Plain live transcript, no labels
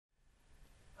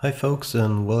Hi folks,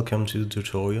 and welcome to the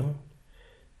tutorial.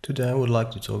 Today I would like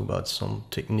to talk about some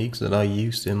techniques that I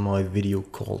used in my video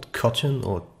called COTN,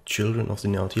 or Children of the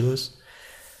Nautilus.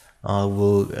 I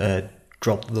will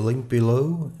drop the link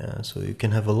below so you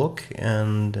can have a look.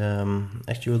 And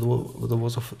actually there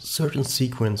was a certain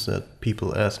sequence that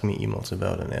people asked me emails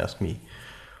about and asked me,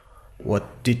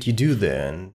 what did you do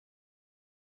there?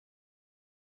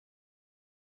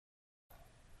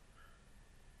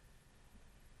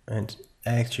 And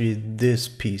actually this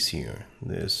piece here,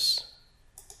 this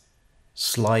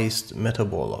sliced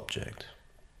Metaball object.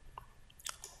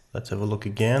 Let's have a look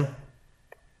again.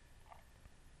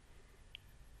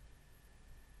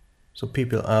 So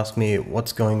people ask me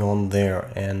what's going on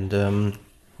there, and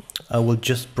I will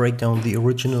just break down the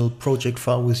original project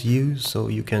file with you so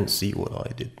you can see what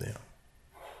I did there.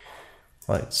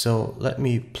 Right, so let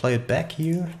me play it back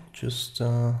here. Just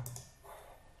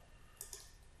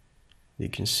you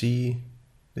can see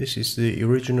this is the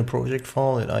original project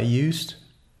file that I used.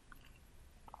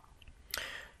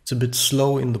 It's a bit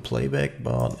slow in the playback,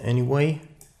 but anyway.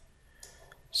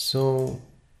 So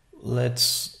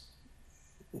let's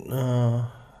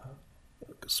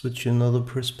switch another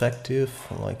perspective,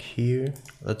 like here.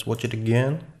 Let's watch it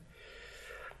again.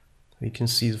 You can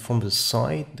see from the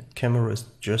side, the camera is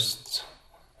just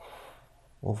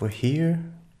over here.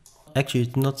 Actually,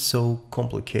 it's not so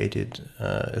complicated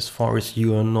as far as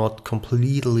you are not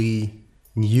completely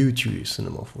new to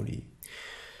Cinema 4D.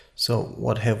 So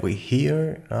what have we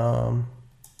here?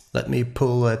 Let me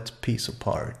pull that piece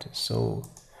apart. So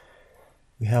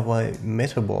we have a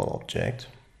Metaball object,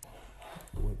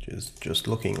 which is just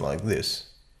looking like this.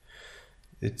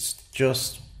 It's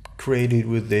just created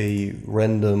with a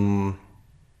random,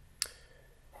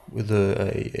 with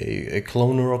a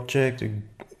cloner object,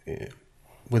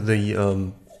 with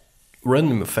a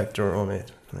random effector on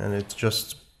it, and it's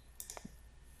just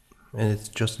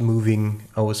moving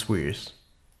our spheres.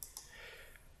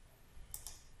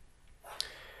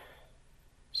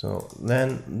 So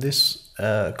then this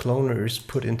cloner is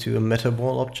put into a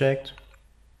Metaball object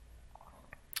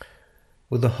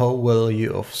with a hull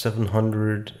value of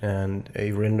 700 and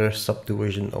a render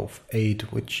subdivision of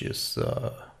 8, which is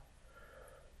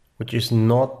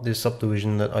not the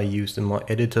subdivision that I used in my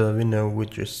editor window,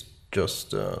 which is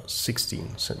just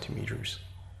 16 centimeters.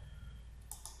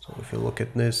 So if you look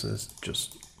at this, it's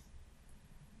just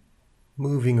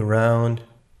moving around.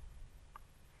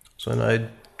 So and I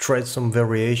tried some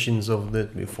variations of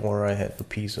that before I had the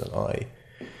piece that I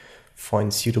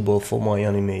find suitable for my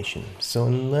animation. So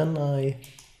and then I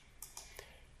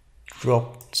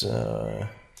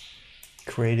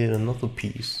created another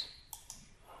piece,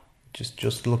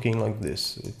 just looking like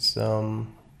this. It's so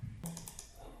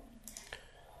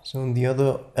the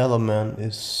other element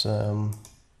is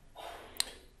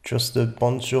just a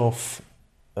bunch of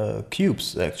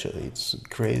cubes. Actually, it's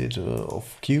created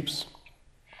of cubes,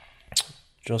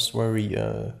 just very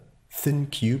thin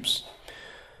cubes,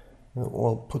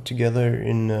 all put together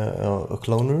in a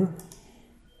cloner.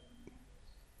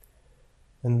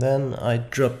 And then I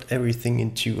dropped everything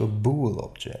into a Boole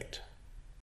object,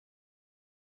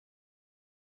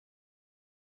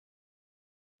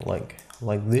 like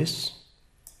this.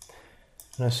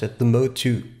 And I set the mode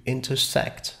to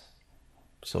intersect,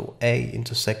 so A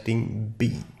intersecting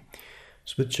B.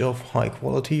 Switch off high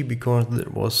quality because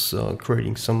it was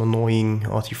creating some annoying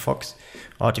artifacts,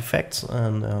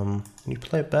 and when you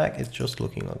play it back, it's just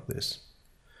looking like this.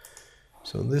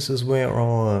 So this is where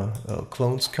our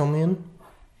clones come in,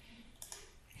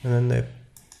 and then they're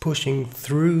pushing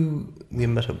through the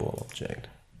Metaball object.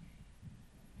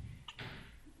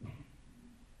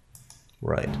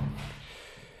 Right.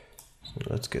 So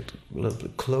let's get a little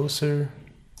bit closer.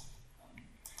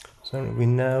 So we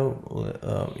now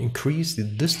increase the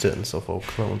distance of our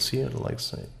clones here, like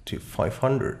say to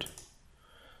 500.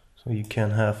 So you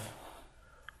can have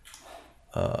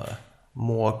a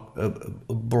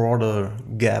broader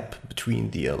gap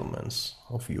between the elements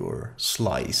of your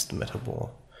sliced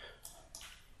Metaball.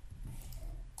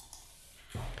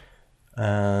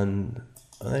 And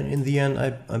then in the end,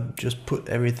 I just put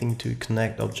everything to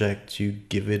connect object to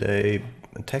give it a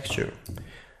texture.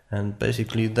 And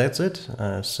basically that's it.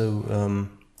 And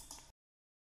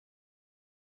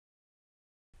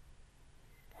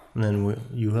then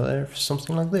you have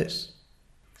something like this.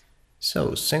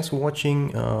 So thanks for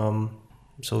watching.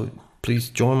 So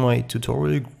please join my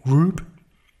tutorial group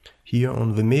here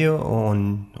on Vimeo or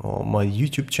on my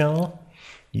YouTube channel.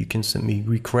 You can send me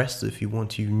requests if you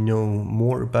want to know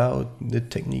more about the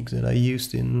techniques that I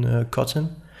used in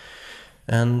COTN.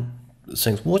 And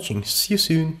thanks for watching. See you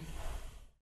soon.